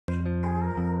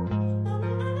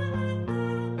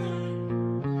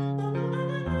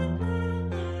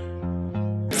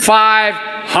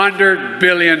$500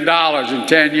 billion in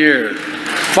 10 years.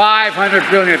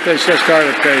 $500 billion if they just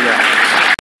started to pay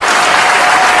that.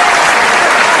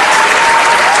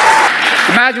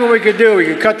 Imagine what we could do. We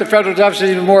could cut the federal deficit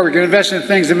even more. We could invest in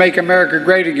things that make America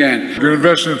great again. We could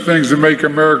invest in things that make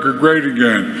America great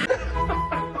again.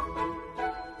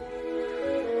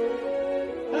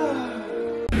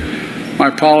 My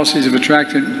policies have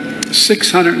attracted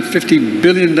 $650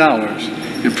 billion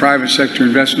in private sector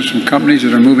investments from companies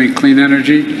that are moving clean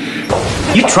energy.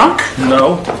 You drunk?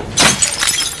 No.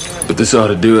 But this ought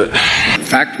to do it.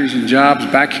 Factories and jobs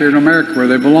back here in America where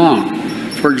they belong.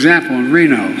 For example, in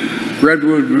Reno,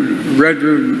 Redwood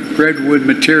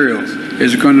Materials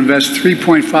is going to invest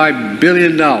 $3.5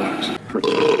 billion.